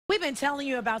We've been telling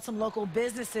you about some local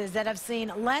businesses that have seen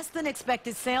less than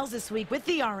expected sales this week with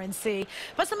the RNC,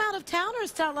 but some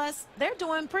out-of-towners tell us they're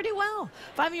doing pretty well.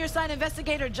 5-year site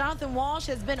investigator Jonathan Walsh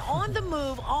has been on the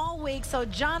move all week. So,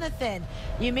 Jonathan,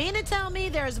 you mean to tell me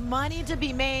there's money to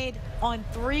be made on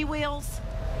 3 wheels?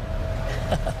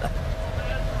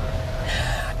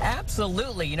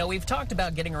 Absolutely. You know, we've talked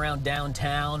about getting around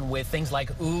downtown with things like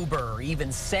Uber or even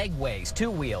Segways, 2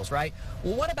 wheels, right?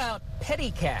 Well, what about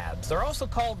pedicabs? They're also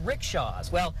called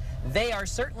rickshaws. Well, they are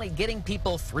certainly getting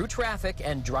people through traffic,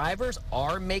 and drivers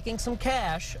are making some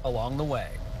cash along the way.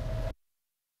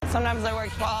 Sometimes I work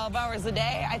 12 hours a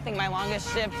day. I think my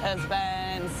longest shift has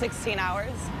been 16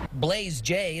 hours. Blaze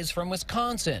J is from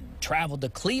Wisconsin, traveled to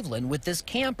Cleveland with this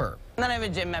camper. And then I have a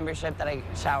gym membership that I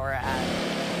shower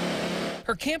at.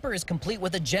 Her camper is complete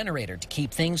with a generator to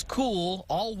keep things cool,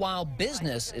 all while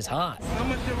business is hot. How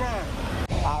much you run?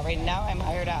 Right now, I'm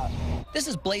hired out. This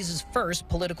is Blaze's first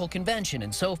political convention,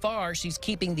 and so far, she's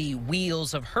keeping the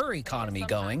wheels of her economy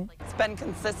going. It's been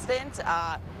consistent.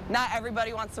 Not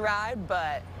everybody wants to ride,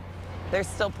 but they're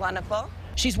still plentiful.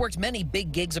 She's worked many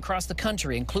big gigs across the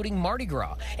country, including Mardi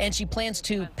Gras, and she plans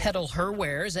to peddle her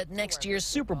wares at next year's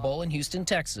Super Bowl in Houston,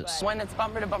 Texas. When it's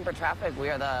bumper-to-bumper traffic, we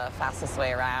are the fastest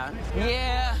way around.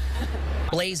 Yeah.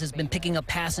 Blaze has been picking up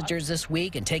passengers this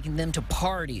week and taking them to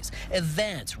parties,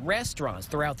 events, restaurants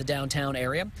throughout the downtown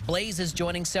area. Blaze is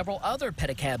joining several other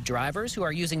pedicab drivers who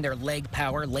are using their leg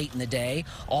power late in the day,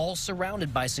 all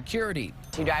surrounded by security.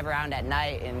 You drive around at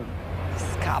night and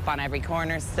there's a cop on every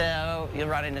corner still. You'll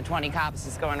run into 20 cops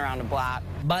just going around a block.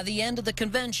 By the end of the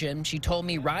convention, she told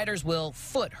me riders will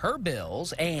foot her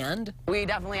bills, and we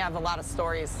definitely have a lot of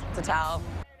stories to tell.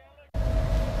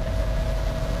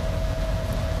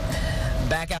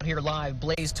 Back out here live,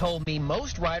 Blaze told me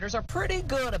most riders are pretty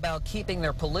good about keeping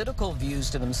their political views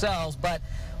to themselves, but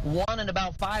 1 in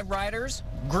about 5 riders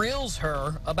grills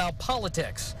her about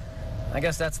politics. I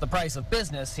guess that's the price of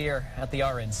business here at the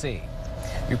RNC.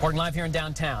 Reporting live here in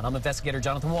downtown, I'm investigator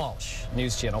Jonathan Walsh,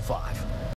 News Channel 5.